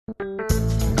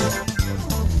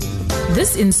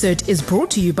This insert is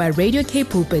brought to you by Radio K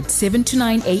Pulpit 7 to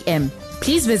 9 a.m.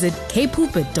 Please visit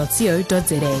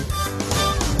kpulpit.co.za.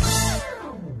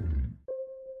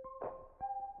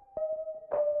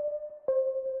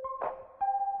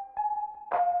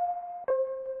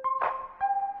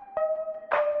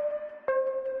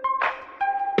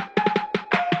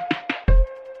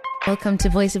 Welcome to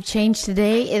Voice of Change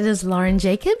today. It is Lauren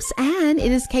Jacobs and it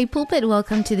is K Pulpit.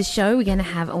 Welcome to the show. We're going to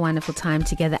have a wonderful time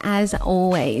together as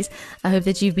always. I hope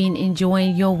that you've been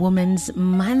enjoying your Women's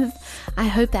Month. I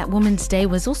hope that Women's Day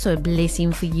was also a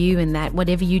blessing for you and that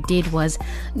whatever you did was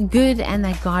good and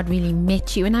that God really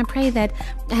met you. And I pray that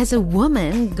as a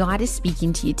woman, God is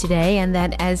speaking to you today and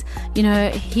that as, you know,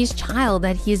 His child,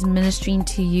 that He is ministering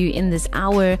to you in this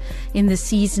hour, in this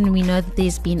season. We know that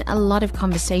there's been a lot of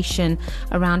conversation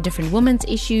around different women's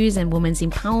issues and women's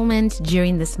empowerment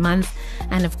during this month,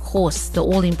 and of course the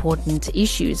all-important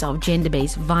issues of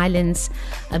gender-based violence,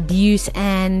 abuse,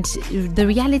 and the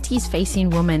realities facing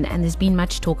women, and there's been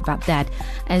much talk about that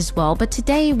as well. But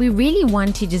today we really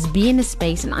want to just be in a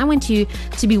space, and I want you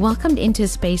to be welcomed into a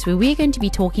space where we're going to be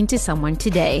talking to someone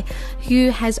today who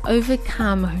has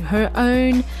overcome her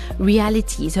own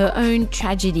realities, her own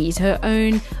tragedies, her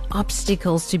own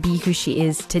obstacles to be who she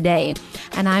is today.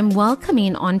 And I'm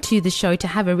welcoming onto the show to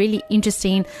have a really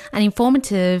interesting and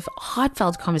informative,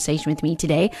 heartfelt conversation with me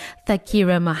today,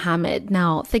 Thakira Mohammed.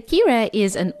 Now, Thakira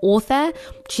is an author.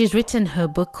 She's written her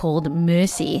book called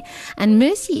Mercy. And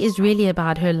Mercy is really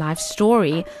about her life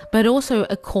story, but also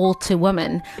a call to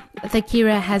women.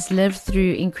 Thakira has lived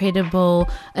through incredible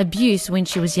abuse when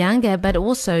she was younger, but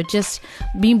also just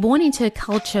being born into a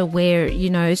culture where, you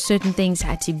know, certain things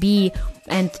had to be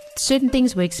and certain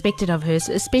things were expected of her,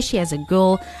 especially as a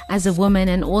girl, as a woman,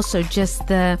 and also just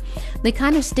the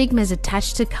kind of stigmas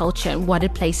attached to culture and what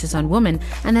it places on women.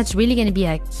 And that's really going to be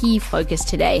a key focus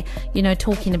today, you know,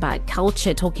 talking about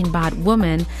culture, talking about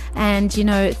women. And, you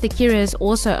know, Thakira is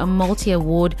also a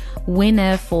multi-award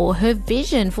winner for her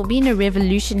vision, for being a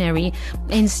revolutionary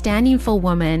in standing for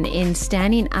women, in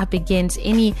standing up against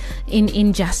any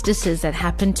injustices that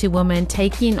happen to women,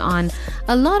 taking on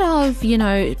a lot of, you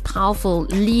know, powerful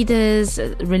leaders,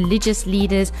 religious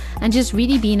leaders, and just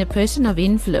really being a person of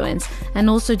influence, and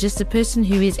also just a person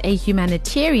who is a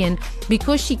humanitarian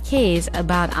because she cares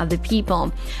about other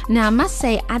people. Now, I must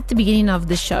say at the beginning of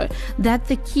the show that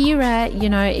Thakira, you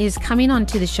know, is coming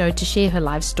onto the show to share her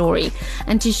life story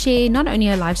and to share not only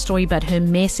her life story but her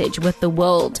message with the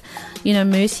world. You know,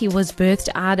 Mercy was birthed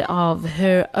out of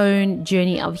her own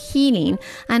journey of healing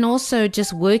and also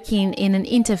just working in an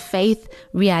interfaith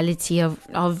reality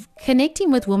of connecting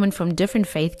with women from different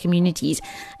faith communities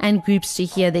and groups to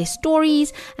hear their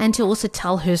stories and to also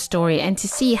tell her story and to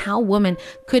see how women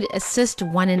could assist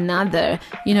one another,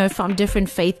 you know, from different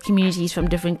faith communities, from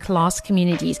different class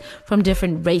communities, from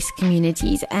different race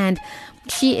communities. And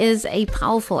she is a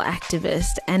powerful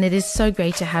activist, and it is so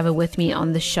great to have her with me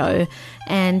on the show.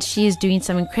 And she is doing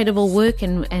some incredible work,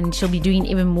 and she'll be doing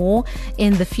even more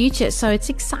in the future. So it's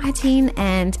exciting.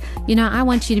 And, you know, I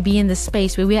want you to be in the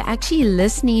space where we're actually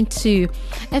listening to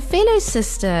a fellow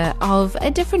sister of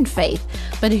a different faith,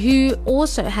 but who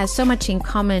also has so much in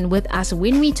common with us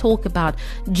when we talk about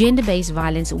gender-based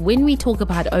violence, when we talk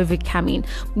about overcoming,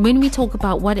 when we talk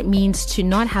about what it means to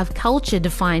not have culture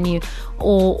define you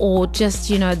or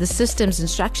just, you know, the systems and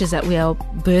structures that we are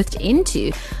birthed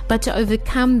into, but to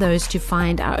overcome those to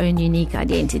find our own unique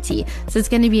identity. So it's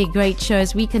going to be a great show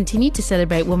as we continue to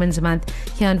celebrate Women's Month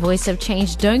here on Voice of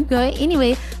Change. Don't go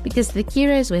anywhere because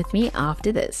Thakira is with me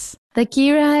after this.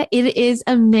 Thakira, it is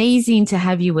amazing to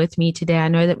have you with me today. I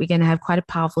know that we're going to have quite a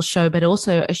powerful show, but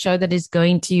also a show that is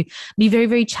going to be very,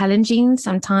 very challenging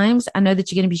sometimes. I know that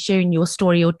you're going to be sharing your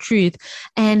story, your truth,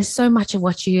 and so much of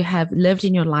what you have lived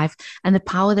in your life and the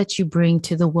power that you bring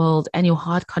to the world and your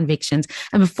heart convictions.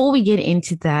 And before we get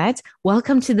into that,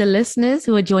 welcome to the listeners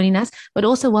who are joining us, but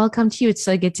also welcome to you. It's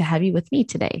so good to have you with me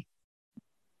today.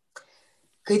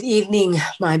 Good evening,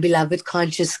 my beloved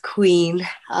conscious queen.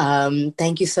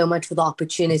 Thank you so much for the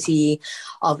opportunity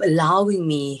of allowing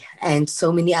me and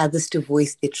so many others to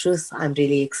voice their truth. I'm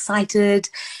really excited,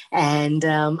 and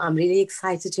I'm really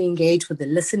excited to engage with the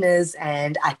listeners.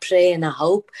 And I pray and I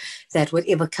hope that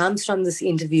whatever comes from this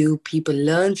interview, people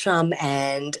learn from,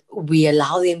 and we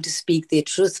allow them to speak their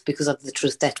truth because of the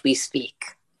truth that we speak.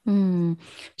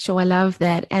 Sure, I love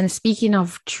that. And speaking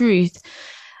of truth,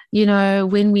 you know,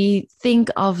 when we think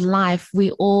of life,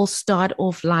 we all start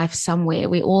off life somewhere.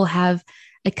 We all have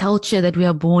a culture that we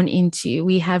are born into.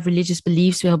 We have religious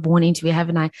beliefs we are born into. We have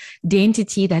an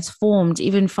identity that's formed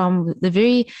even from the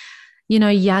very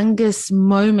youngest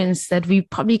moments that we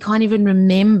probably can't even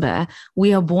remember.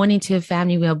 We are born into a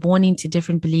family. We are born into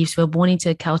different beliefs. We're born into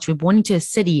a culture. We're born into a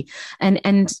city.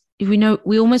 And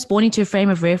we're almost born into a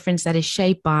frame of reference that is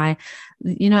shaped by,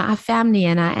 our family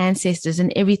and our ancestors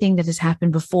and everything that has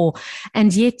happened before.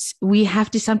 And yet we have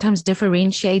to sometimes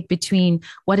differentiate between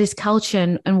what is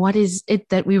culture and what is it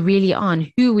that we really are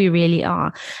and who we really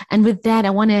are. And with that, I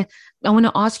want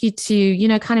to ask you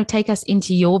to, kind of take us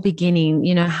into your beginning,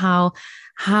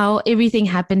 how everything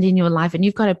happened in your life. And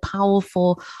you've got a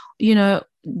powerful,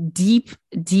 deep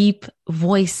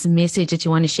voice message that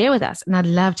you want to share with us. And I'd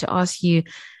love to ask you,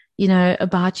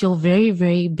 about your very,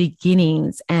 very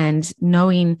beginnings and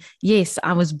knowing, yes,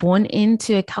 I was born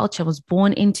into a culture, I was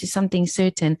born into something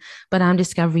certain, but I'm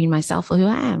discovering myself for who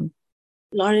I am.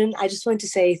 Lauren, I just want to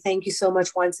say thank you so much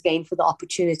once again for the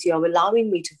opportunity of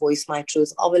allowing me to voice my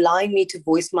truth, of allowing me to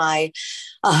voice my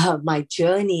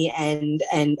journey and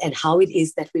how it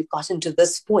is that we've gotten to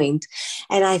this point.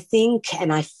 And I think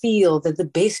and I feel that the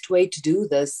best way to do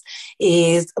this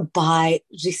is by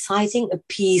reciting a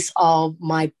piece of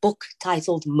my book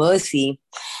titled Mercy.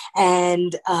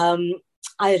 And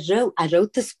I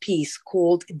wrote this piece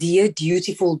called Dear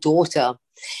Dutiful Daughter.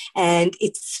 And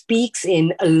it speaks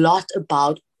in a lot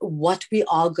about what we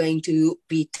are going to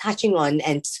be touching on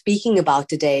and speaking about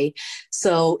today.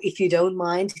 So if you don't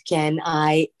mind, can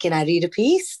I read a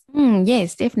piece?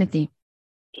 Yes, definitely.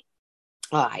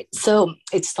 All right. So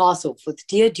it starts off with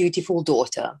Dear Dutiful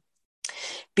Daughter.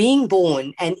 Being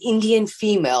born an Indian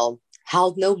female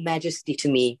held no majesty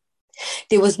to me.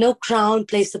 There was no crown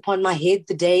placed upon my head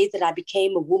the day that I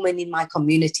became a woman in my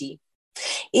community.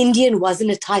 Indian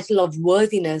wasn't a title of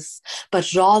worthiness,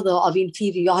 but rather of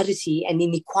inferiority and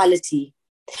inequality.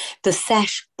 The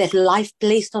sash that life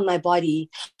placed on my body,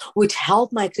 which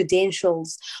held my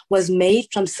credentials, was made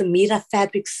from Samira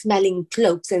fabric-smelling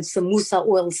cloaks and samosa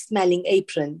oil-smelling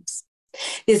aprons.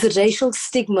 There's a racial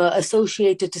stigma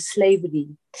associated to slavery.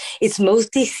 It's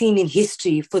mostly seen in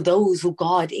history for those who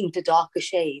God inked a darker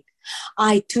shade.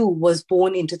 I, too, was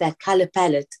born into that color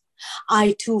palette.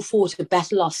 I, too, fought a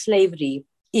battle of slavery,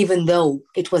 even though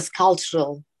it was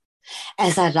cultural.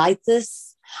 As I write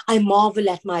this, I marvel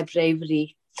at my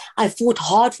bravery. I fought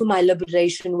hard for my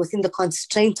liberation within the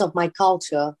constraints of my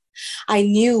culture. I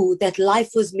knew that life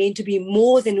was meant to be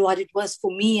more than what it was for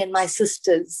me and my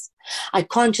sisters. I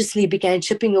consciously began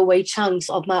chipping away chunks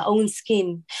of my own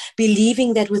skin,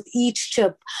 believing that with each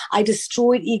chip, I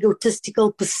destroyed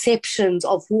egotistical perceptions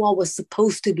of who I was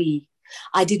supposed to be.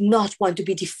 I did not want to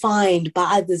be defined by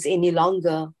others any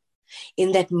longer.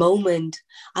 In that moment,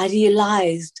 I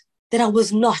realized that I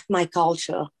was not my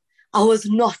culture. I was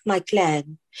not my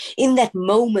clan. In that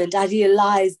moment, I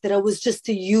realized that I was just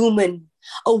a human,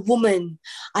 a woman.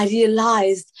 I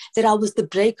realized that I was the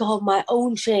breaker of my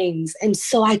own chains. And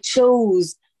so I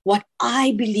chose what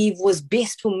I believe was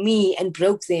best for me and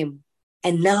broke them.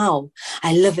 And now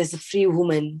I live as a free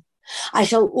woman. I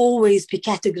shall always be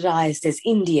categorized as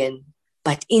Indian,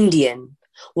 but Indian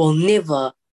will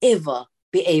never, ever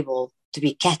be able to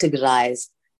be categorized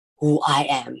who I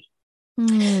am.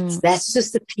 So that's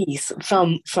just a piece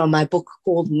from my book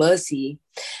called Mercy.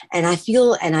 And I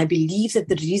feel and I believe that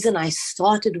the reason I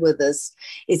started with this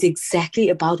is exactly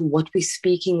about what we're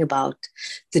speaking about,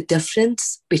 the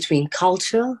difference between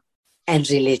culture and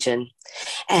religion.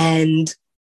 And,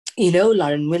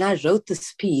 Lauren, when I wrote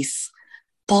this piece,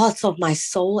 parts of my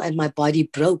soul and my body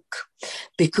broke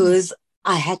because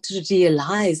I had to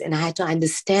realize and I had to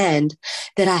understand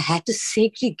that I had to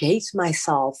segregate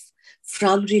myself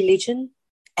from religion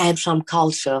and from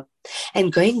culture.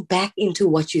 And going back into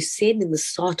what you said in the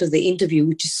start of the interview,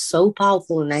 which is so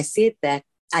powerful, and I said that,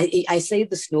 I say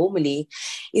this normally,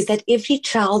 is that every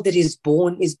child that is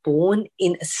born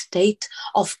in a state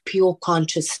of pure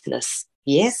consciousness.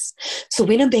 Yes. So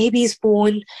when a baby is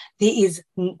born, they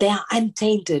are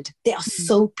untainted. They are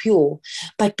so pure.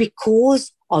 But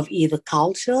because of either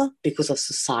culture, because of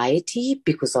society,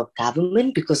 because of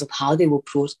government, because of how they were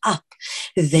brought up,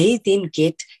 they then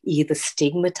get either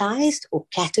stigmatized or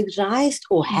categorized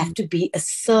or have to be a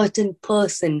certain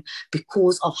person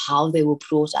because of how they were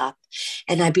brought up.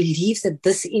 And I believe that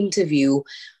this interview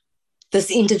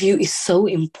is so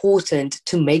important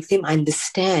to make them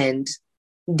understand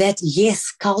that,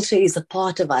 yes, culture is a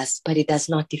part of us, but it does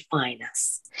not define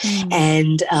us.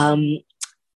 And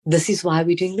this is why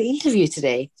we're doing the interview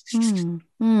today.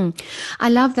 I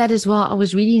love that as well. I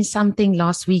was reading something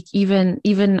last week,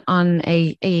 even on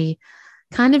a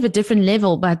kind of a different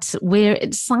level, but where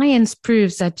science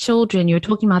proves that children, you're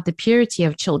talking about the purity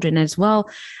of children as well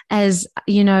as,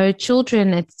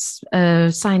 children, it's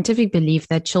a scientific belief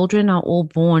that children are all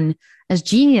born as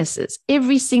geniuses.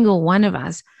 Every single one of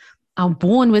us are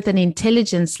born with an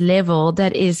intelligence level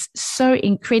that is so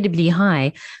incredibly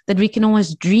high that we can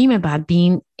almost dream about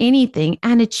being anything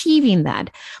and achieving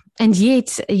that. And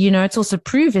yet, it's also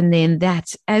proven then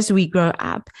that as we grow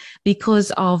up, because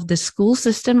of the school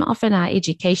system, often our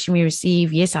education we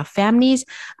receive, yes, our families,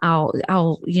 our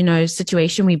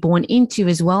situation we're born into,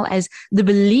 as well as the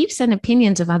beliefs and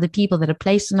opinions of other people that are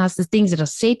placed on us, the things that are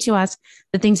said to us,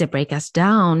 the things that break us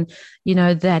down,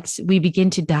 that we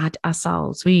begin to doubt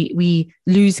ourselves. We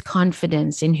lose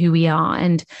confidence in who we are,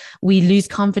 and we lose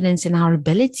confidence in our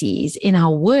abilities, in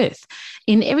our worth,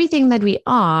 in everything that we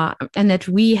are and that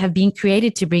we have been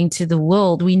created to bring to the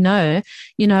world. We know,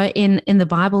 in the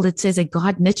Bible, it says that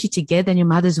God knit you together in your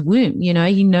mother's womb.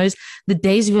 He knows the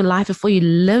days of your life before you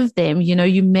live them.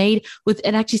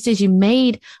 It actually says you're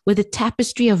made with a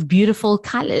tapestry of beautiful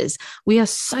colors. We are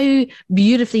so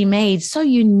beautifully made, so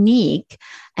unique.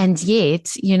 And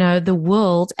yet, the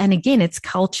world, and again, it's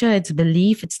culture, it's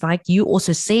belief. It's like you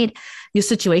also said, your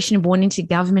situation, born into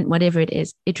government, whatever it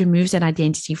is, it removes that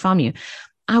identity from you.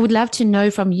 I would love to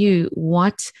know from you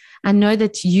I know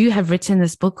that you have written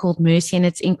this book called Mercy, and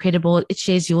it's incredible. It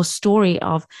shares your story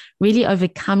of really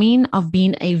overcoming, of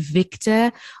being a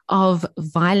victor of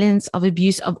violence, of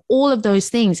abuse, of all of those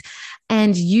things.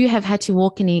 And you have had to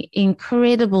walk an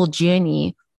incredible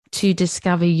journey to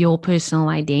discover your personal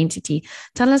identity.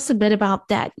 Tell us a bit about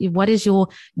that. What is your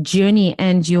journey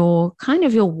and your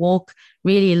walk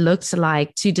really looks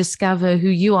like to discover who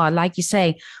you are? Like you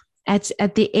say,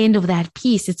 at the end of that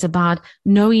piece, it's about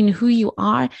knowing who you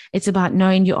are. It's about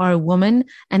knowing you are a woman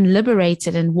and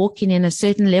liberated and walking in a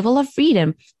certain level of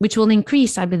freedom, which will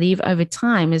increase, I believe, over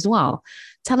time as well.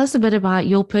 Tell us a bit about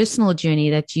your personal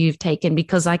journey that you've taken,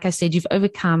 because like I said, you've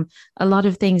overcome a lot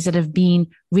of things that have been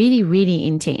really, really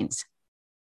intense.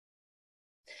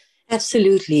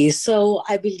 Absolutely. So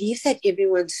I believe that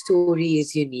everyone's story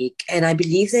is unique, and I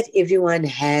believe that everyone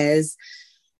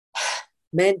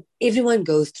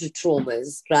goes through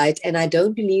traumas, right? And I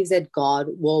don't believe that God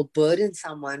will burden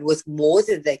someone with more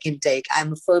than they can take.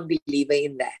 I'm a firm believer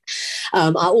in that. I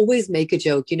always make a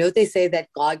joke. They say that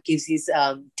God gives his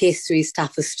tests to his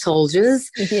toughest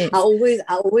soldiers. Yes. I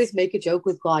always make a joke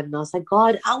with God, and I was like,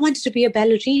 God, I wanted to be a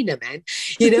ballerina, man.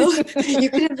 You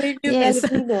could have made me a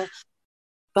ballerina.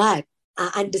 But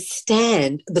I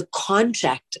understand the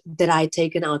contract that I'd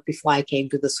taken out before I came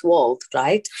to this world,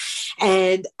 right?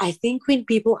 And I think when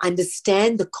people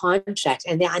understand the contract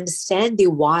and they understand the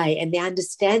why and they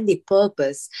understand the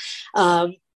purpose,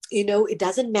 it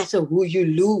doesn't matter who you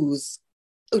lose.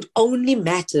 It only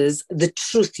matters the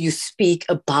truth you speak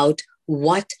about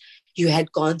what you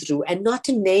had gone through, and not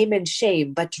to name and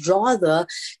shame, but rather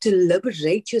to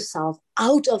liberate yourself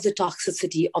out of the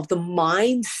toxicity of the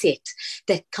mindset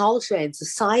that culture and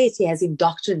society has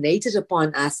indoctrinated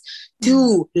upon us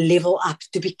to level up,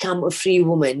 to become a free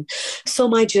woman. So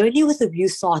my journey with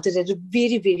abuse started at a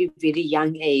very, very, very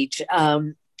young age.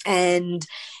 And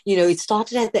it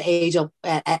started at the age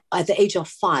of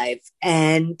 5,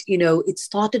 and it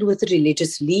started with a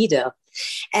religious leader.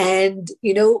 And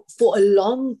for a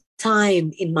long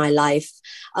time in my life,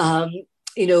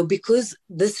 because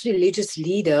this religious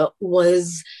leader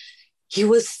was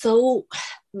so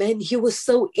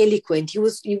eloquent. He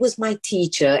was my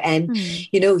teacher, and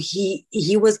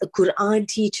he was a Quran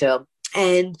teacher.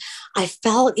 And I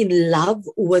fell in love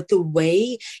with the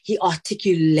way he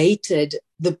articulated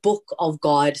the book of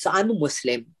God. So I'm a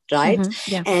Muslim, right?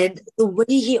 Mm-hmm, yeah. And the way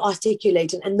he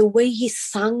articulated and the way he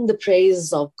sung the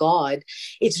praises of God,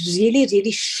 it really,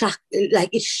 really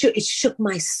shook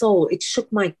my soul. It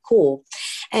shook my core.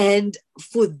 And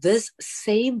for this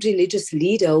same religious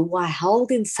leader who I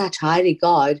held in such high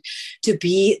regard to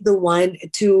be the one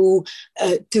to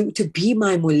be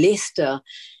my molester,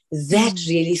 that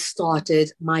really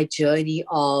started my journey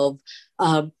of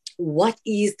what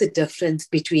is the difference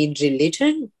between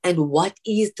religion and what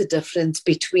is the difference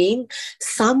between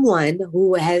someone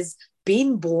who has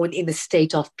been born in a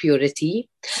state of purity,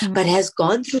 but has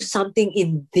gone through something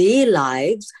in their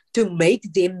lives to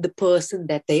make them the person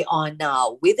that they are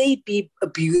now, whether it be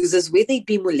abusers, whether it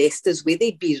be molesters, whether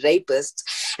it be rapists.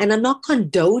 And I'm not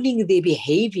condoning their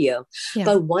behavior,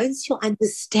 but once you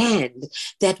understand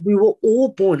that we were all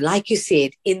born, like you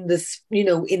said, in this,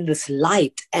 in this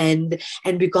light, and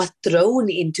we got thrown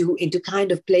into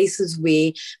kind of places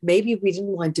where maybe we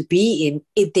didn't want to be in,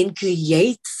 it then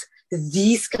creates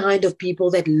these kind of people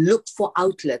that look for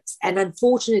outlets. And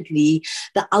unfortunately,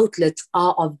 the outlets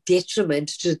are of detriment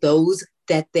to those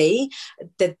that they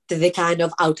kind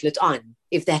of outlet on,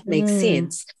 if that makes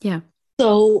sense. Yeah.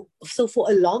 So for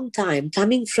a long time,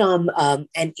 coming from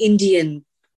an Indian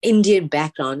Indian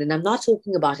background, and I'm not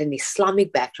talking about an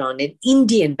Islamic background, an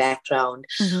Indian background,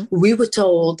 we were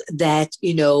told that,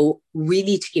 we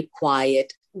need to keep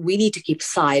quiet, we need to keep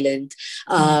silent,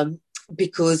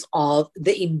 because of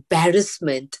the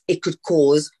embarrassment it could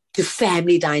cause to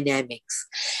family dynamics.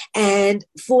 And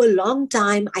for a long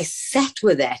time, I sat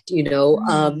with that,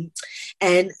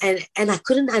 and I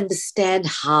couldn't understand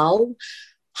how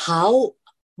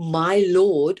my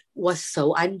Lord was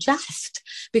so unjust,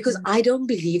 because I don't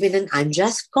believe in an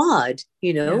unjust God,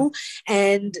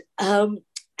 and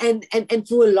and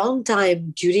for a long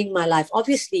time during my life,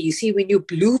 obviously, you see, when your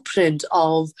blueprint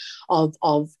of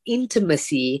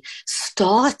intimacy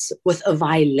starts with a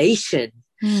violation,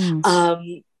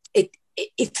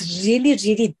 it's really,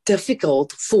 really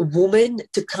difficult for women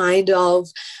to kind of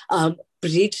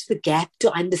bridge the gap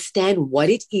to understand what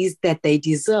it is that they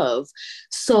deserve.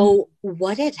 So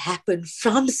what had happened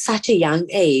from such a young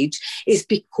age is,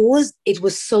 because it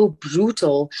was so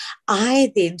brutal,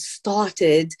 I then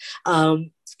started,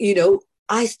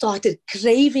 I started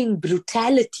craving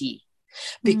brutality,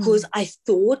 because I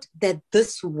thought that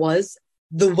this was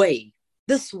the way.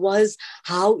 This was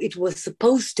how it was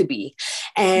supposed to be.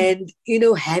 And,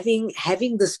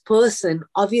 having this person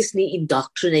obviously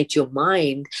indoctrinate your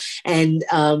mind. And,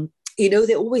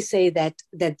 they always say that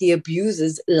the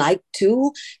abusers like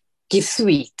to give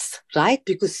sweets, right?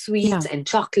 Because sweets and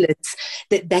chocolates,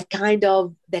 that kind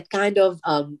of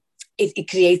it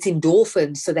creates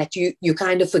endorphins, so that you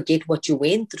kind of forget what you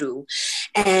went through.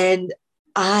 And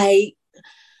I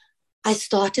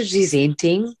started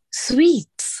resenting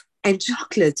sweets and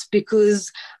chocolates,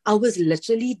 because I was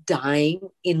literally dying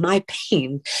in my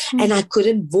pain, and I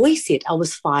couldn't voice it. I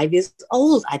was 5 years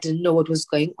old. I didn't know what was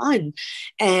going on.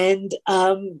 And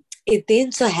it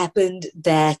then so happened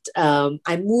that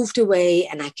I moved away,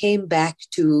 and I came back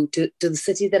to the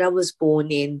city that I was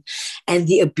born in, and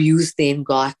the abuse then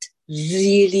got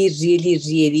really, really,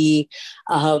 really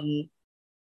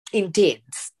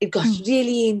intense. It got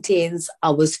really intense.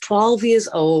 I was 12 years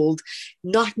old,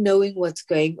 not knowing what's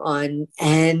going on.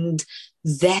 And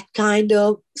that kind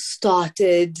of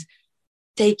started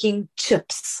taking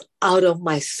chips out of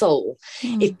my soul.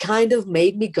 It kind of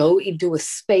made me go into a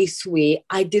space where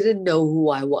I didn't know who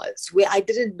I was, where I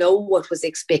didn't know what was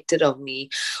expected of me,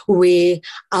 where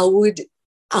I would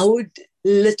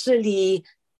literally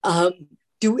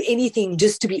do anything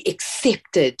just to be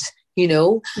accepted,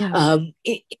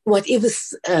 whatever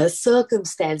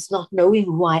circumstance, not knowing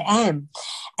who I am.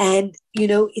 And,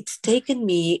 it's taken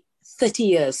me 30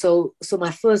 years. So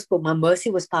my first book, My Mercy,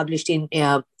 was published in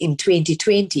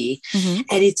 2020. And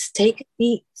it's taken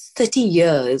me 30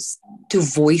 years to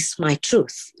voice my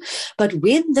truth. But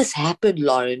when this happened,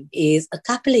 Lauren, is a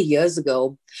couple of years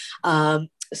ago.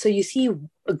 So you see,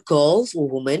 girls or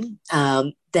women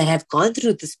that have gone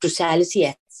through this brutality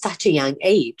at such a young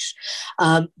age,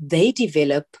 they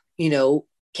develop,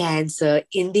 cancer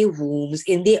in their wombs,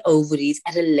 in their ovaries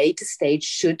at a later stage,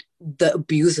 should the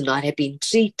abuse not have been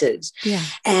treated. Yeah.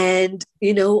 And,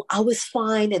 I was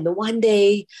fine. And the one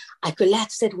day I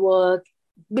collapsed at work,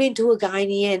 went to a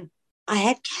gynae, and I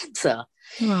had cancer.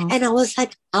 Wow. And I was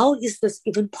like, how is this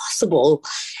even possible?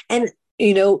 And,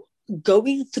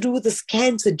 going through this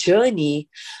cancer journey,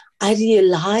 I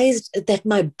realized that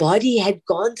my body had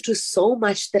gone through so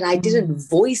much that I didn't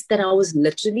voice, that I was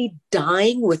literally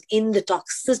dying within the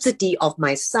toxicity of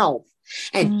myself,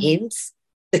 and hence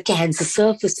the cancer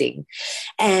surfacing.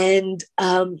 And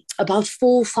about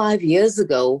 4 or 5 years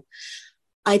ago,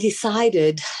 I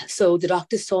decided, so the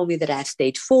doctors told me that I have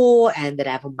stage 4 and that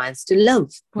I have a month to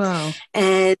live. Wow.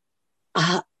 And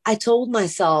I told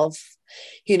myself,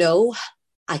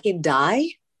 I can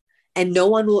die and no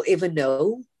one will ever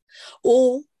know,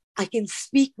 or I can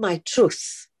speak my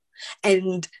truth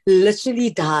and literally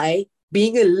die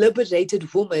being a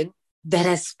liberated woman that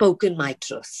has spoken my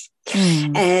truth.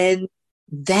 And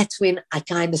that's when I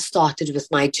kind of started with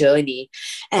my journey.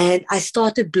 And I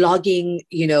started blogging,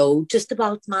 just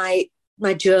about my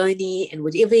journey and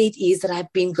whatever it is that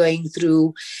I've been going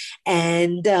through.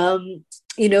 And,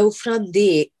 from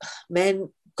there, man,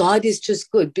 God is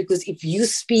just good, because if you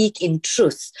speak in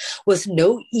truth with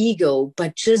no ego,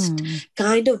 but just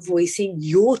kind of voicing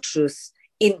your truth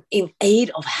in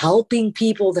aid of helping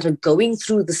people that are going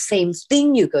through the same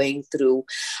thing you're going through,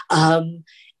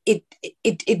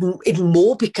 it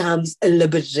more becomes a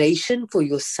liberation for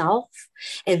yourself,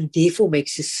 and therefore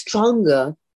makes you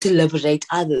stronger to liberate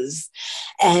others.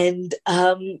 And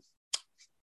a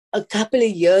couple of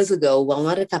years ago, well,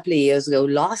 not a couple of years ago,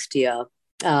 last year,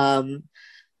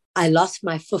 I lost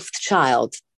my 5th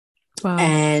child. Wow.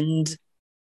 And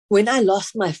when I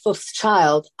lost my 5th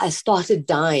child, I started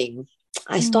dying.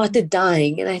 I started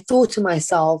dying, and I thought to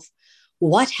myself,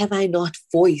 what have I not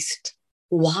voiced?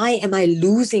 Why am I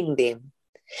losing them?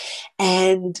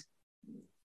 And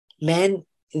man,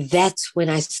 that's when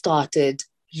I started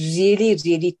really,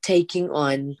 really taking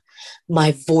on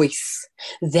my voice.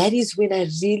 That is when I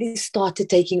really started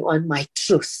taking on my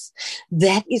truth.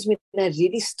 That is when I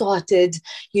really started,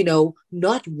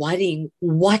 not worrying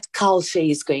what culture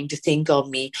is going to think of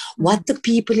me, what the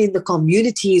people in the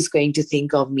community is going to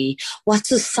think of me, what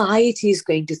society is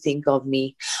going to think of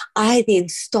me. I then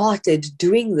started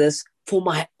doing this for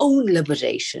my own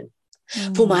liberation,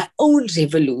 for my own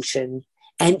revolution.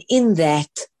 And in that,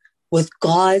 with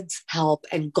God's help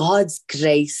and God's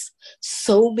grace,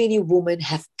 so many women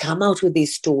have come out with their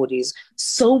stories.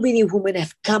 So many women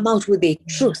have come out with their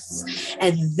truths.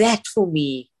 And that for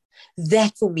me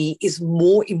is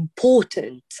more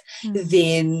important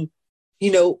than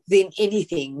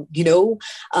anything,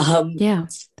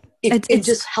 It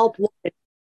just help women.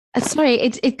 Sorry,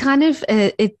 it kind of,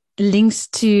 it links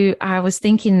to, I was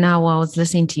thinking now while I was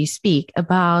listening to you speak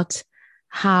about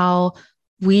how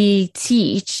we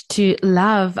teach to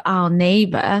love our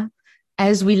neighbor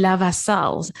as we love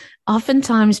ourselves.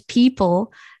 Oftentimes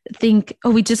people think,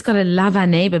 oh, we just got to love our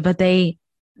neighbor, but they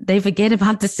forget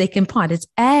about the second part. It's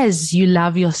as you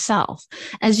love yourself,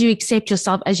 as you accept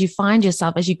yourself, as you find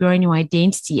yourself, as you grow in your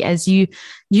identity, as you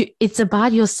it's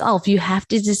about yourself. You have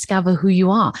to discover who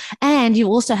you are. And you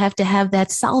also have to have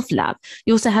that self-love.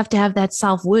 You also have to have that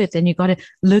self-worth. And you got to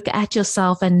look at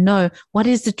yourself and know what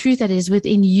is the truth that is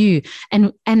within you.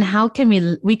 And how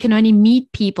can we can only meet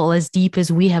people as deep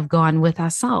as we have gone with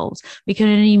ourselves. We can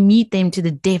only meet them to the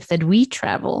depth that we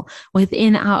travel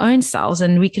within our own selves.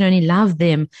 And we can only love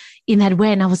them in that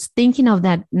way. And I was thinking of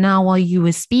that now while you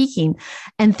were speaking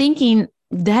and thinking,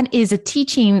 that is a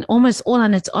teaching almost all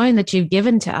on its own that you've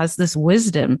given to us, this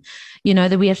wisdom,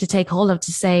 that we have to take hold of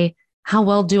to say, how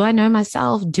well do I know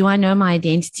myself? Do I know my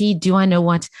identity? Do I know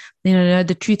what,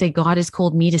 the truth that God has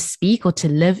called me to speak or to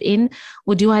live in?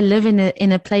 Or do I live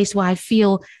in a place where I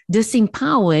feel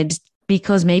disempowered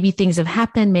because maybe things have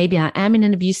happened? Maybe I am in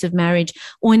an abusive marriage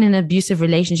or in an abusive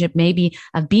relationship. Maybe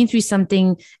I've been through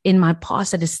something in my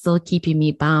past that is still keeping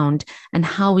me bound. And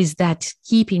how is that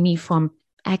keeping me from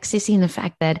accessing the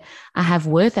fact that I have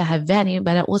worth, I have value,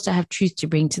 but I also have truth to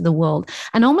bring to the world?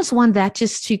 And I almost want that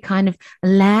just to kind of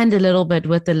land a little bit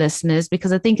with the listeners,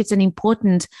 because I think it's an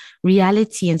important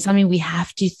reality and something we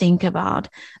have to think about.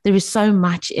 There is so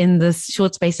much in this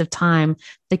short space of time,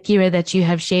 the Kira, that you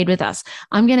have shared with us.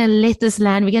 I'm going to let this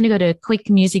land. We're going to go to a quick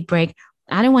music break.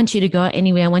 I don't want you to go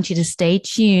anywhere. I want you to stay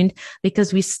tuned,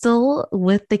 because we're still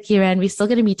with the Kira and we're still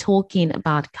going to be talking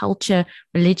about culture,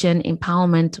 religion,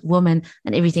 empowerment, women,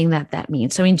 and everything that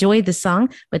means. So enjoy the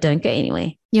song, but don't go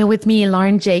anywhere. You're with me,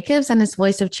 Lauren Jacobs, and it's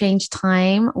Voice of Change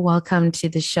time. Welcome to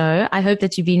the show. I hope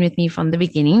that you've been with me from the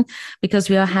beginning, because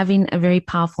we are having a very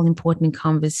powerful, important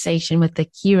conversation with the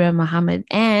Kira Mohammed.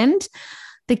 And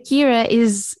the Kira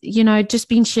is, just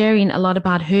been sharing a lot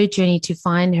about her journey to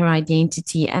find her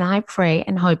identity. And I pray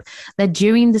and hope that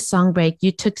during the song break,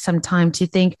 you took some time to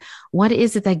think, what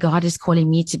is it that God is calling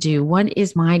me to do? What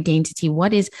is my identity?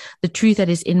 What is the truth that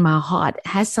is in my heart?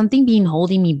 Has something been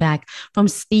holding me back from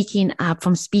speaking up,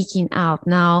 from speaking out?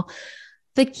 Now,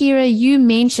 the Kira, you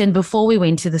mentioned before we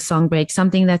went to the song break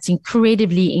something that's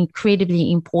incredibly,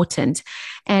 incredibly important.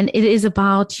 And it is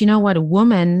about,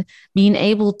 women being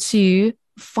able to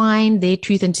find their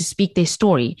truth and to speak their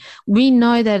story. We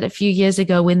know that a few years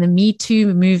ago when the Me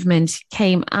Too movement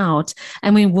came out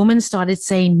and when women started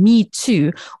saying Me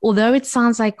Too, although it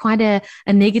sounds like quite a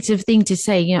negative thing to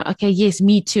say, okay, yes,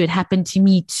 me too, it happened to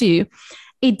me too.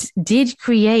 It did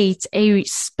create a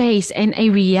space and a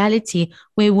reality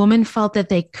where women felt that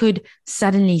they could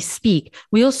suddenly speak.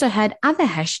 We also had other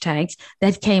hashtags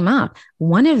that came up.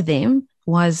 One of them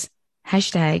was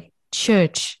hashtag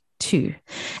church too.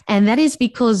 And that is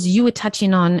because you were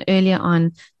touching on earlier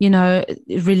on,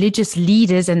 religious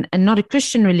leaders and not a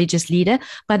Christian religious leader,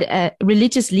 but a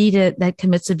religious leader that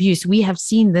commits abuse. We have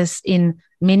seen this in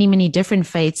many, many different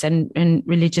faiths and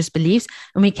religious beliefs.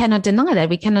 And we cannot deny that.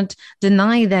 We cannot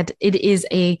deny that it is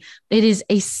a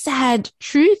sad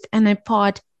truth and a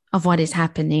part of what is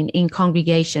happening in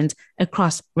congregations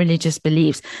across religious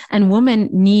beliefs. And women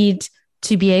need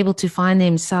to be able to find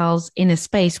themselves in a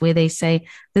space where they say,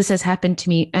 this has happened to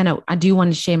me and I do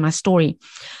want to share my story.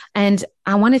 And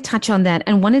I want to touch on that.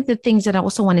 And one of the things that I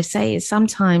also want to say is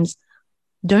sometimes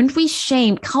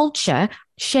culture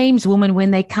shames women when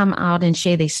they come out and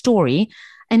share their story.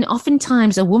 And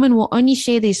oftentimes a woman will only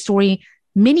share their story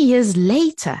many years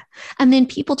later. And then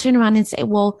people turn around and say,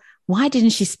 well, why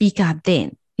didn't she speak out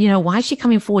then? why is she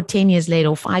coming forward 10 years later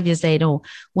or 5 years later or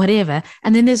whatever?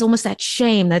 And then there's almost that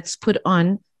shame that's put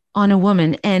on a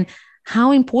woman. And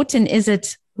how important is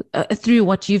it through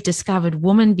what you've discovered,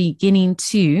 women beginning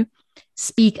to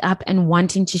speak up and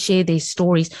wanting to share their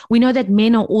stories? We know that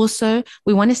men are also,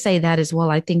 we want to say that as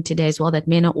well, I think today as well, that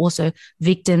men are also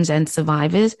victims and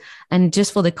survivors. And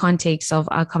just for the context of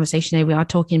our conversation today, we are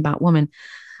talking about women.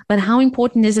 But how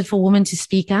important is it for women to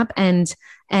speak up and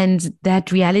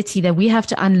that reality that we have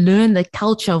to unlearn the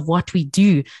culture of what we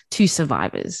do to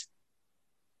survivors?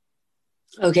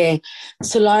 Okay.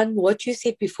 So, Lauren, what you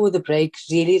said before the break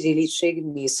really, really triggered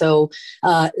me. So,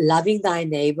 loving thy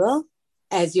neighbor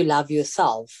as you love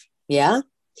yourself. Yeah.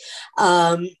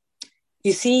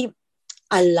 You see,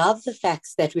 I love the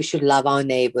facts that we should love our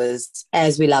neighbors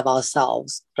as we love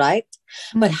ourselves, right?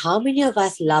 But how many of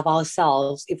us love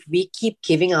ourselves if we keep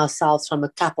giving ourselves from a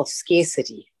cup of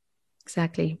scarcity?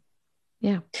 Exactly.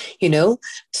 Yeah.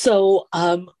 So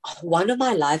one of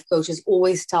my life coaches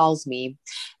always tells me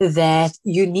that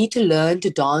you need to learn to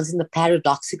dance in the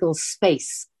paradoxical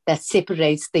space that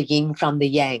separates the yin from the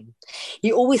yang.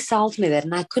 He always tells me that,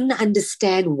 and I couldn't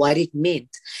understand what it meant.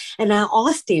 And I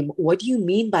asked him, what do you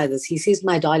mean by this? He says,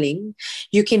 my darling,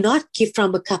 you cannot give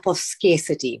from a cup of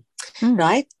scarcity,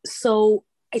 right? So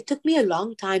it took me a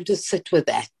long time to sit with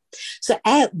that. So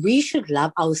we should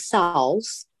love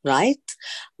ourselves, right?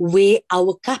 Where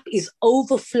our cup is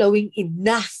overflowing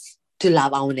enough to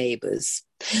love our neighbors.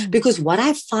 Because what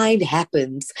I find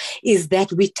happens is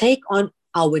that we take on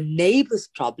our neighbors'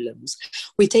 problems,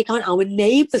 we take on our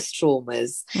neighbors'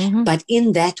 traumas, but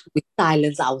in that we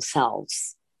silence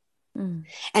ourselves.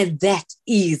 And that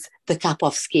is the cup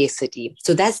of scarcity.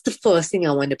 So that's the first thing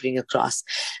I want to bring across.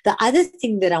 The other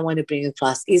thing that I want to bring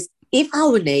across is if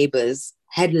our neighbors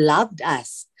had loved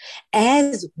us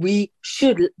as we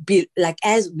should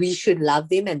love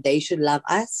them and they should love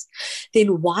us,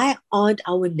 then why aren't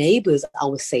our neighbors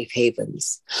our safe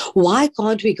havens? Why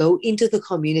can't we go into the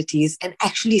communities and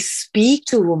actually speak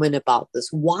to women about this?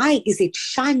 Why is it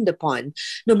shunned upon,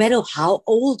 no matter how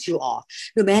old you are,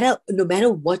 no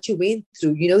matter what you went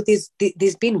through?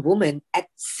 There's been women at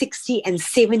 60 and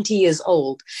 70 years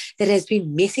old that has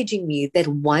been messaging me that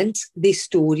want their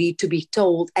story to be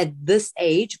told at this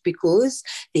age because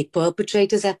their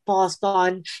perpetrators have passed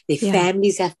on, their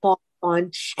families have passed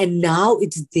on, and now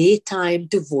it's their time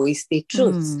to voice their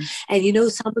truths. And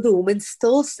some of the women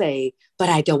still say, but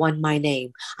I don't want my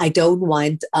name. I don't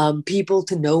want people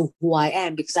to know who I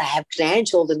am because I have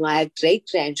grandchildren or I have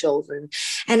great-grandchildren.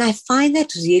 And I find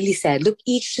that really sad. Look,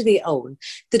 each to their own.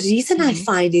 The reason I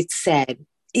find it sad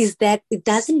is that it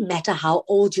doesn't matter how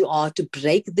old you are to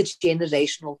break the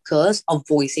generational curse of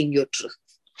voicing your truth.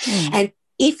 And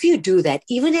if you do that,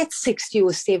 even at 60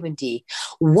 or 70,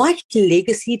 what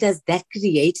legacy does that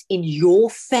create in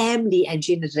your family and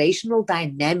generational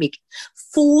dynamic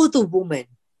for the woman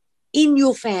in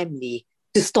your family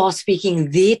to start speaking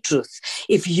their truth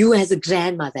if you as a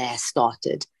grandmother has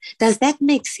started? Does that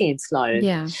make sense, Lauren?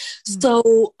 Yeah.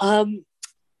 So,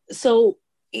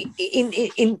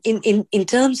 in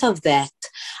terms of that,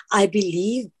 I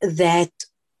believe that,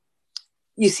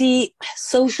 you see,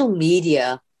 social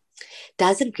media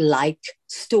doesn't like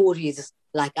stories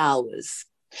like ours.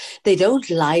 They don't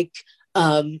like,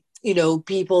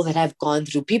 people that have gone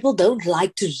through. People don't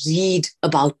like to read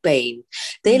about pain.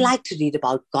 They like to read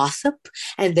about gossip,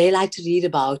 and they like to read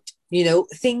about,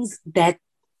 things that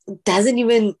doesn't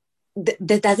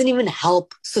even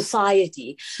help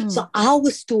society. So our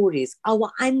stories,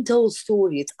 our untold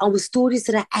stories, our stories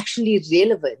that are actually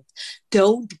relevant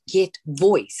don't get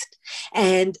voiced.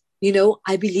 And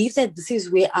I believe that this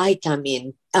is where I come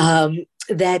in,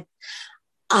 that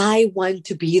I want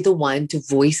to be the one to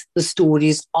voice the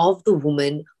stories of the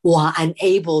women who are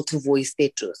unable to voice their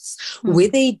truths,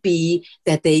 whether it be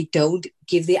that they don't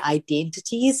give their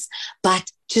identities,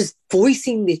 but just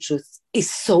voicing their truths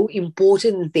is so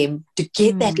important to them to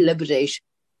get that liberation.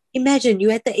 Imagine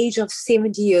you at the age of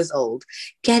 70 years old,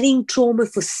 carrying trauma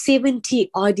for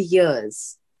 70 odd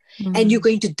years, and you're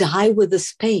going to die with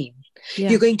this pain.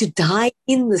 You're going to die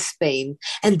in this pain.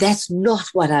 And that's not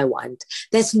what I want.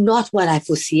 That's not what I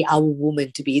foresee our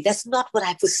woman to be. That's not what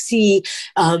I foresee,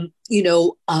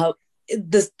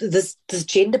 this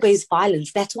gender-based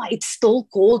violence. That's why it's still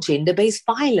called gender-based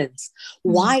violence.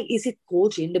 Why is it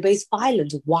called gender-based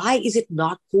violence? Why is it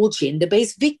not called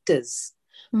gender-based victors?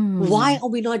 Why are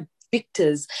we not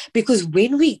victors? Because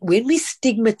when we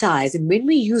stigmatize and when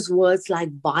we use words like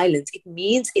violence, it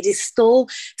means it is still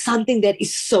something that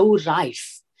is so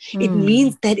rife. It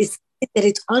means that it's that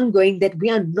it's ongoing, that we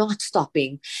are not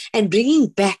stopping. And bringing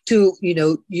back to,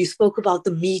 you spoke about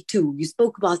the Me Too, you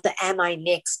spoke about the Am I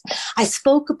Next. I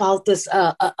spoke about this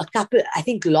a couple, I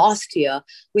think last year,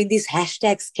 when these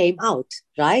hashtags came out,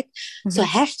 right? So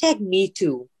hashtag Me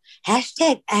Too,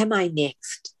 hashtag Am I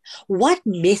Next. What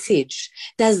message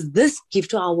does this give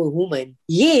to our women?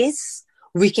 Yes,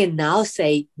 we can now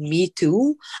say, me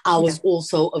too. I was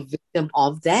also a victim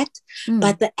of that.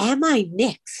 But the Am I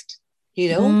Next?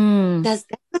 Does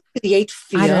that not create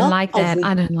fear? I don't like that.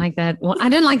 I don't like that. Well, I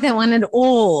don't like that one at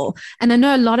all. And I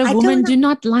know a lot of women do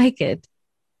not like it.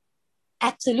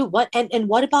 Absolutely. And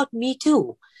what about Me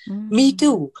Too? Me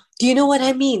Too. Do you know what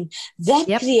I mean? That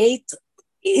creates,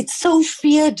 it's so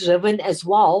fear-driven as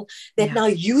well, that now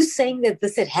you saying that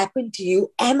this had happened to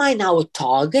you, am I now a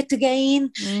target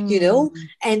again? And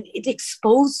it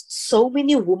exposed so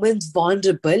many women's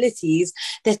vulnerabilities,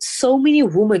 that so many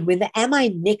women, when the Am I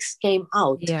Next came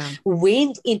out,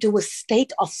 went into a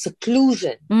state of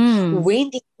seclusion,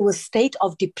 went into a state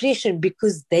of depression,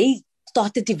 because they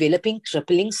started developing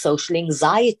crippling social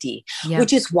anxiety,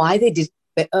 which is why they did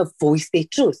voice their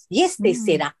truth. Yes, they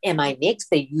said, am I next?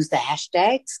 They use the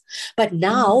hashtags. But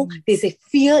now there's a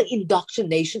fear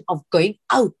indoctrination of going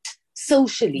out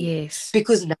socially,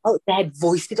 because now they had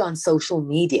voiced it on social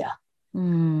media.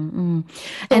 And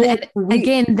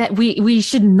again, that we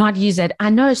should not use that. I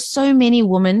know so many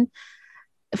women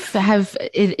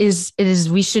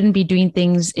we shouldn't be doing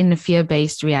things in a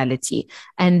fear-based reality.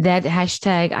 And that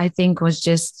hashtag, I think, was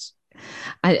just,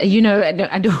 I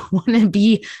don't want to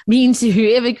be mean to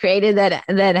whoever created that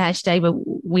hashtag, but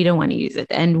we don't want to use it,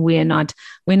 and we're not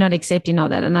accepting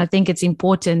of that. And I think it's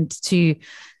important to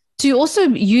also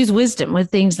use wisdom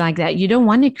with things like that. You don't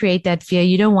want to create that fear.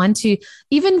 You don't want to,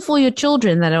 even for your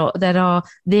children that are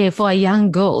there, for our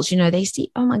young girls, they see,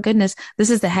 oh my goodness,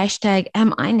 this is the hashtag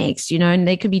Am I Next, and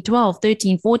they could be 12,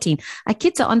 13, 14. Our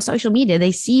kids are on social media.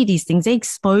 They see these things. They're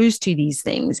exposed to these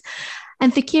things.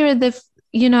 And Fikira,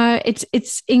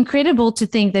 it's incredible to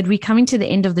think that we're coming to the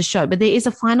end of the show, but there is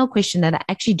a final question that I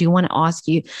actually do want to ask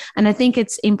you. And I think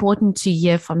it's important to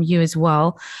hear from you as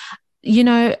well.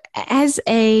 As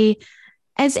a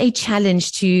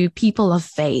challenge to people of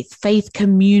faith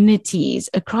communities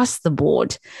across the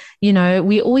board,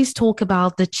 we always talk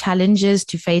about the challenges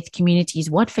to faith communities,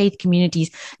 what faith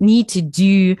communities need to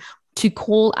do to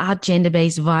call out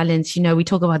gender-based violence. We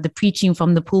talk about the preaching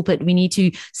from the pulpit. We need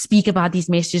to speak about these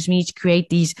messages. We need to create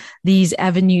these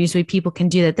avenues where people can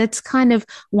do that. That's kind of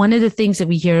one of the things that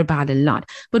we hear about a lot.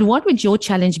 But what would your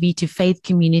challenge be to faith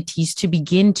communities to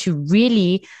begin to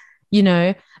really,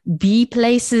 be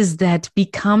places that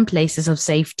become places of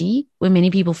safety, where many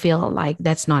people feel like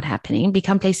that's not happening,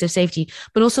 become places of safety?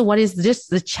 But also, what is just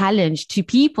the challenge to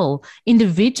people,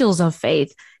 individuals of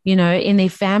faith, in their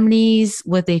families,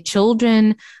 with their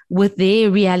children, with their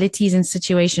realities and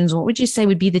situations? What would you say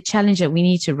would be the challenge that we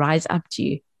need to rise up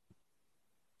to?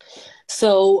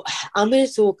 So I'm going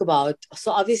to talk about,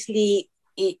 so obviously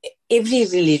every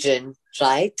religion,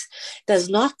 right, does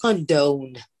not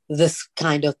condone this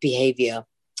kind of behavior,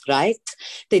 right?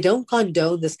 They don't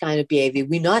condone this kind of behavior.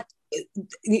 We're not,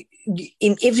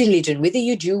 in every religion, whether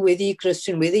you're Jew, whether you're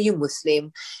Christian, whether you're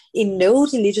Muslim, in no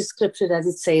religious scripture does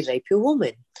it say rape your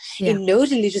woman. In no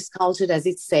religious culture does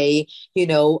it say,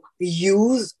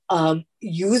 use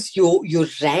your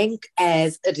rank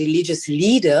as a religious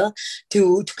leader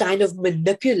to kind of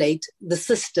manipulate the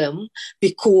system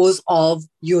because of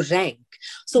your rank.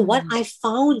 So what I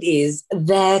found is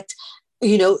that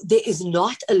there is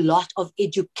not a lot of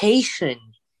education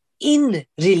in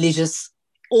religious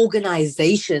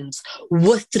organizations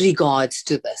with regards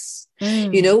to this.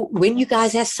 When you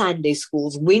guys have Sunday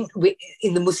schools, when we,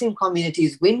 in the Muslim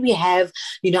communities, when we have,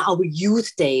 our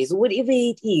youth days, whatever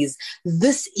it is,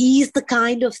 this is the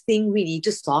kind of thing we need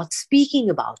to start speaking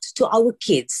about to our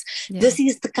kids. This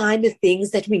is the kind of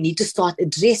things that we need to start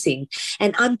addressing.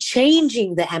 And I'm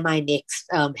changing the Am I Next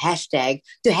hashtag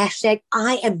to hashtag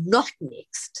I am not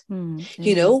next.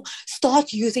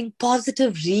 Start using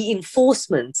positive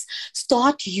reinforcements.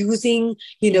 Start using,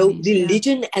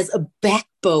 religion as a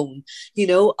backbone,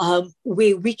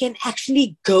 where we can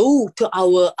actually go to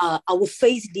our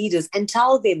faith leaders and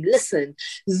tell them, listen,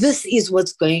 this is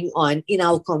what's going on in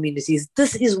our communities.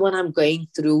 This is what I'm going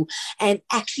through, and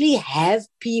actually have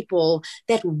people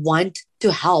that want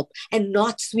to help and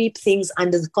not sweep things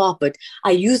under the carpet.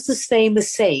 I use this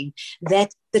famous saying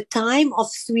that the time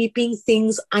of sweeping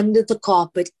things under the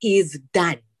carpet is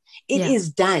done. It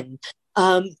is done.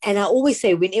 And I always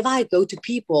say, whenever I go to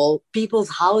people's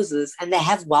houses and they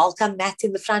have welcome mats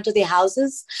in the front of their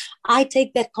houses, I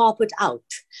take that carpet out.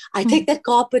 I take that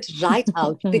carpet right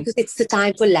out because it's the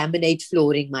time for laminate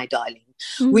flooring, my darling.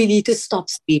 We need to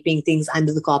stop sweeping things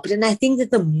under the carpet. And I think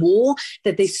that the more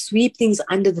that they sweep things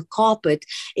under the carpet,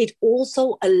 it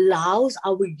also allows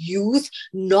our youth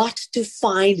not to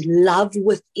find love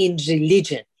within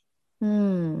religion.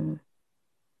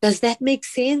 Does that make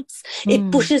sense?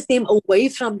 It pushes them away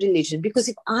from religion, because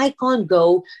if I can't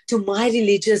go to my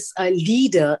religious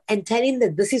leader and tell him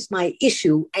that this is my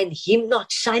issue, and him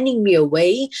not shining me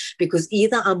away because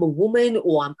either I'm a woman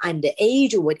or I'm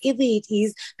underage or whatever it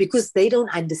is, because they don't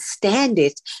understand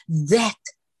it, that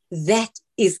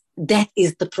is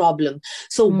the problem.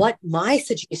 So what my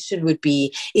suggestion would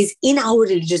be is, in our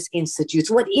religious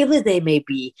institutes, whatever they may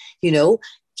be,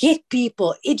 get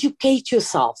people, educate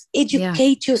yourself. You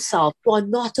are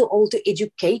not too old to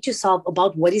educate yourself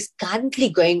about what is currently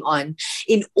going on,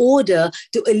 in order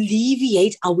to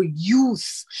alleviate our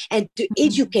youth and to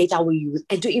educate our youth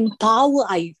and to empower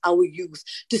our youth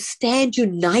to stand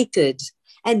united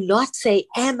and not say,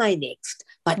 am I next?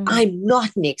 But I'm not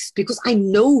next, because I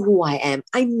know who I am.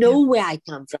 I know where I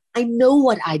come from. I know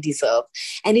what I deserve.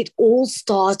 And it all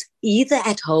starts either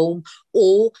at home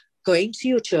or going to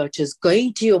your churches,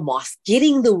 going to your mosque,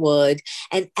 getting the word,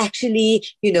 and actually,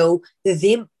 them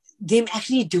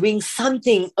actually doing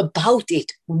something about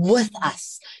it with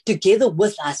us, together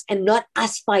with us, and not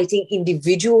us fighting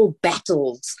individual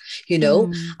battles,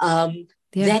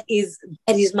 That is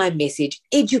my message.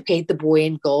 Educate the boy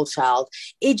and girl child.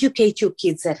 Educate your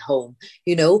kids at home.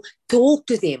 Talk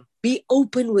to them. Be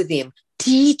open with them.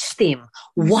 Teach them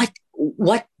what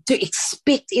to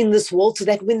expect in this world, so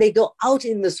that when they go out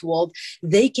in this world,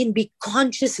 they can be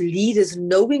conscious leaders,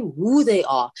 knowing who they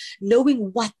are, knowing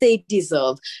what they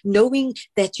deserve, knowing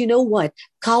that,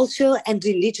 culture and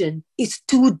religion is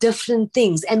two different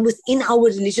things. And within our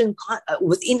religious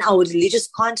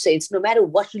conscience, no matter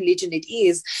what religion it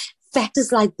is,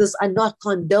 factors like this are not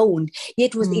condoned.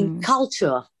 Yet within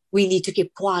culture, we need to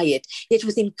keep quiet. Yet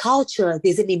within culture,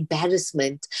 there's an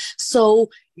embarrassment. So,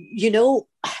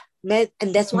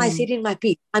 and that's why I said in my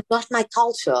piece, I'm not my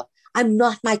culture. I'm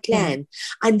not my clan.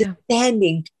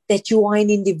 Understanding that you are an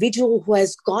individual who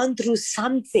has gone through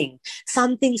something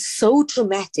so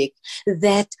traumatic,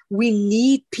 that we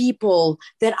need people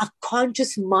that are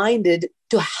conscious-minded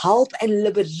to help and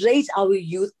liberate our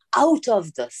youth out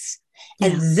of this.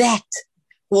 And that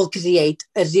will create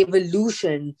a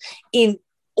revolution in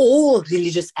all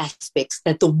religious aspects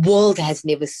that the world has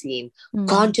never seen.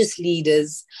 Conscious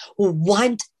leaders who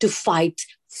want to fight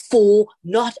for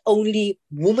not only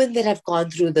women that have gone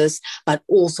through this, but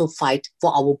also fight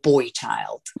for our boy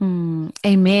child.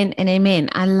 Amen and amen.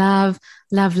 I love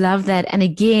that. And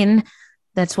again,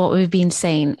 that's what we've been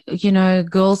saying.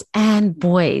 Girls and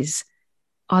boys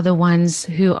are the ones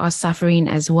who are suffering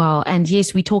as well. And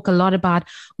yes, we talk a lot about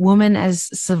women as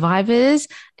survivors,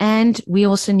 and we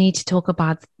also need to talk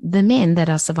about the men that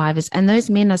are survivors. And those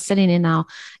men are sitting in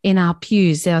our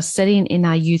pews. They are sitting in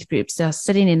our youth groups. They are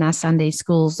sitting in our Sunday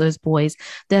schools. Those boys,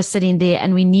 they're sitting there,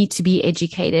 and we need to be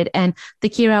educated. And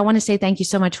Takira, I want to say thank you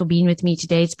so much for being with me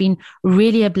today. It's been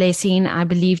really a blessing, I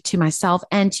believe, to myself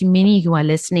and to many who are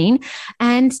listening.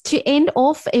 And to end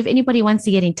off, if anybody wants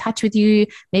to get in touch with you,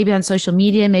 maybe on social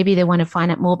media, maybe they want to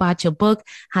find out more about your book,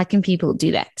 how can people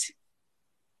do that?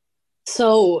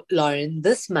 So, Lauren,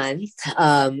 this month,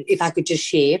 if I could just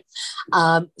share,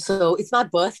 so it's my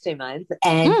birthday month,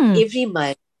 and every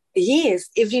month,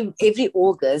 every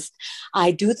August,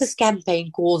 I do this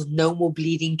campaign called No More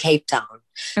Bleeding Cape Town.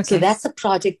 Okay. So that's a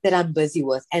project that I'm busy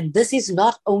with. And this is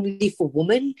not only for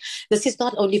women. This is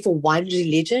not only for one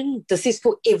religion. This is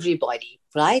for everybody,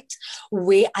 right?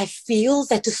 Where I feel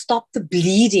that to stop the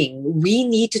bleeding, we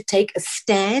need to take a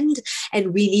stand,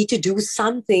 and we need to do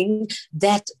something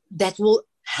that will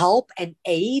help and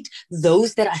aid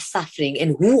those that are suffering.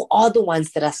 And who are the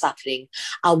ones that are suffering?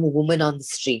 Our women on the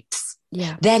streets.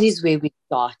 Yeah, that is where we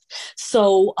start.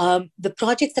 So the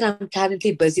project that I'm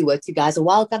currently busy with, you guys are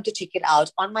welcome to check it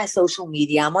out on my social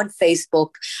media. I'm on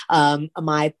Facebook.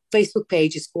 My Facebook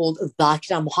page is called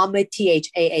Dhaakira Mohammed,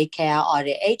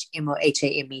 THAAKIRAH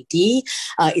MOHAMED.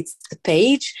 It's the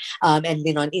page. And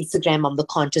then on Instagram, I'm the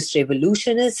Conscious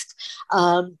Revolutionist,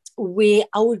 where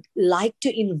I would like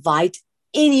to invite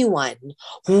anyone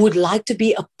who would like to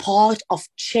be a part of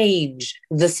change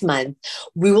this month.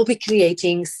 We will be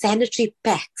creating sanitary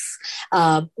packs,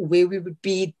 where we would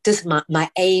be, just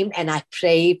my aim, and I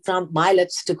pray from my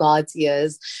lips to God's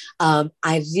ears. I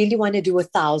really want to do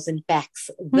 1,000 packs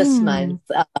this month,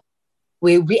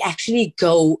 where we actually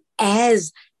go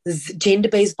as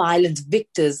gender-based violence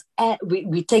victims,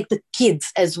 we take the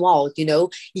kids as well,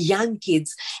 young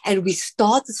kids, and we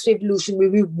start this revolution where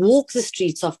we walk the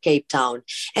streets of Cape Town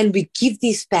and we give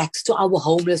these packs to our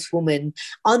homeless women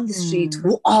on the street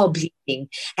who are bleeding.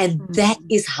 And that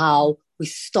is how we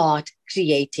start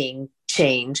creating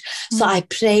change. So I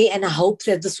pray and I hope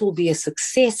that this will be a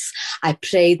success. I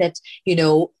pray that,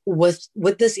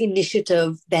 with this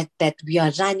initiative that we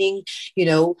are running,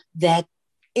 that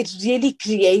it really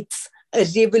creates a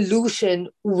revolution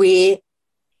where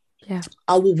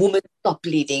our women stop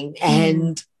bleeding.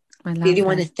 And I really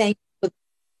want to thank you for the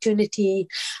opportunity,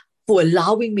 for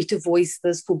allowing me to voice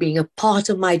this, for being a part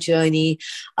of my journey.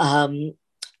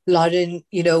 Lauren,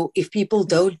 if people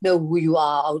don't know who you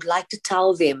are, I would like to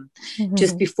tell them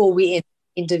just before we end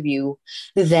the interview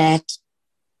that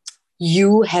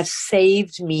you have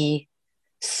saved me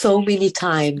so many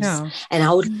times. And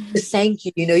I would like to thank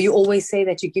you. You always say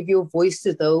that you give your voice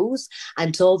to those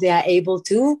until they are able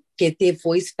to get their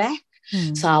voice back.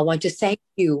 So I want to thank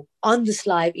you on this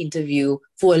live interview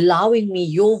for allowing me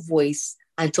your voice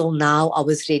until now I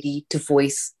was ready to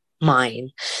voice mine.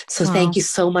 So thank you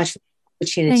so much for the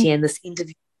opportunity and this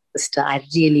interview, sister. I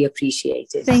really appreciate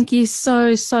it. Thank you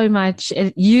so, so much.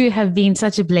 You have been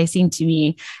such a blessing to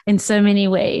me in so many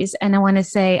ways. And I want to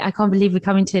say, I can't believe we're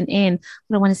coming to an end,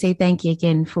 but I want to say thank you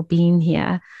again for being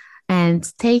here,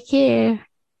 and take care.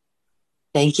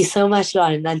 Thank you so much,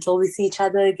 Lauren. Until we see each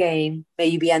other again, may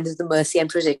you be under the mercy and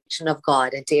protection of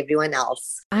God, and to everyone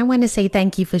else. I want to say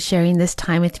thank you for sharing this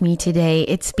time with me today.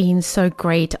 It's been so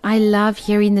great. I love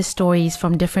hearing the stories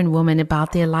from different women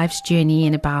about their life's journey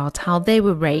and about how they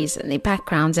were raised and their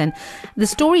backgrounds, and the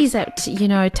stories that,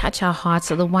 touch our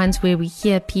hearts are the ones where we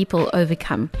hear people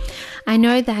overcome. I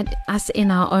know that us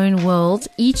in our own world,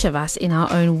 each of us in our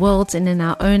own worlds and in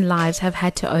our own lives have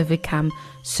had to overcome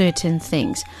certain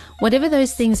things. Whatever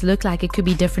those things look like, it could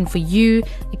be different for you,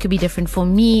 it could be different for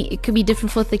me, it could be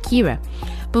different for Thakira.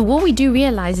 But what we do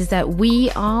realize is that we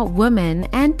are women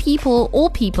and all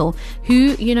people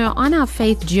who, on our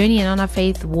faith journey and on our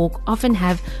faith walk often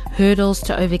have hurdles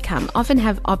to overcome, often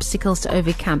have obstacles to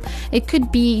overcome. It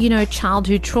could be,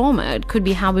 childhood trauma. It could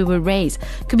be how we were raised.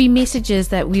 It could be messages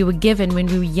that we were given when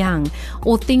we were young,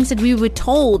 or things that we were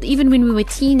told even when we were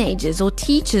teenagers, or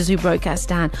teachers who broke us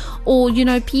down, or,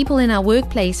 people in our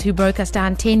workplace who broke us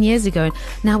down 10 years ago.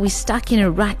 Now we're stuck in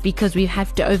a rut because we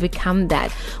have to overcome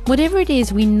that. Whatever it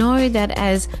is, we know that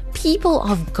as people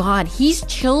of God, His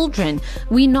children,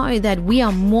 we know that we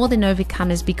are more than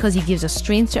overcomers because He gives us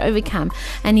strength to overcome,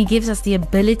 and He gives us the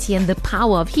ability and the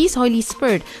power of His Holy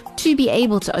Spirit to be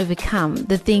able to overcome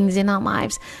the things in our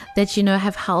lives that,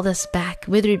 have held us back,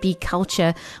 whether it be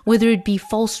culture, whether it be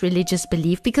false religious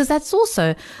belief, because that's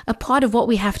also a part of what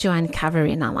we have to uncover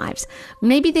in our lives.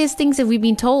 Maybe there's things that we've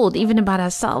been told, even about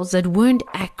ourselves, that weren't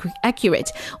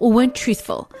accurate or weren't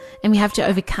truthful, and we have to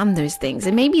overcome those things.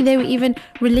 And maybe there were even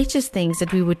religious things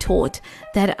that we were taught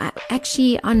that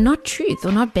actually are not truth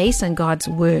or not based on God's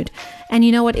word. And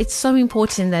you know what? It's so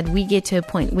important that we get to a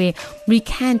point where we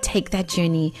can take that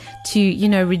journey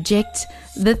to, reject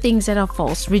the things that are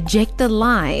false, reject the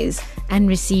lies, and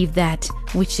receive that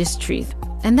which is truth.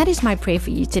 And that is my prayer for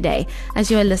you today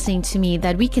as you are listening to me,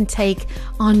 that we can take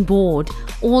on board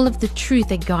all of the truth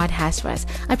that God has for us.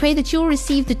 I pray that you'll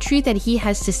receive the truth that He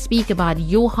has to speak about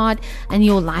your heart and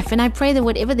your life. And I pray that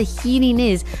whatever the healing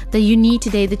is that you need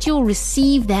today, that you'll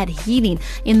receive that healing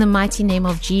in the mighty name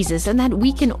of Jesus, and that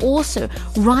we can also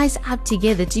rise up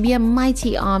together to be a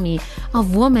mighty army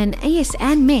of women, yes,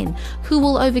 and men who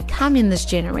will overcome in this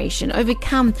generation,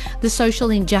 overcome the social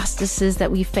injustices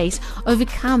that we face,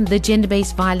 overcome the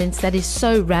gender-based violence that is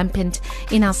so rampant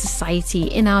in our society,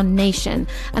 in our nation,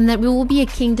 and that we will be a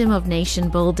kingdom of nation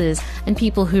builders and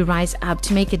people who rise up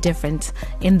to make a difference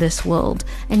in this world.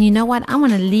 And you know what? I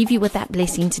want to leave you with that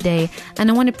blessing today, and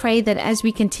I want to pray that as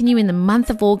we continue in the month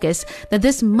of August, that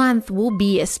this month will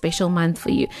be a special month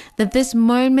for you, that this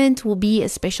moment will be a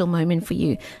special moment for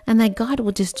you, and that God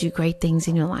will just do great things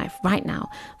in your life right now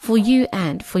for you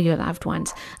and for your loved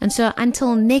ones. And so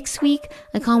until next week,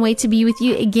 I can't wait to be with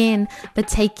you again. But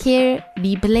take care,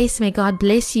 be blessed, may God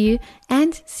bless you,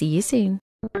 and see you soon.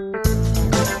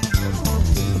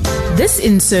 This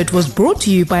insert was brought to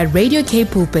you by Radio K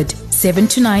Pulpit, 7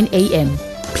 to 9 a.m.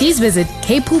 Please visit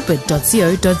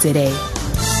kpulpit.co.za.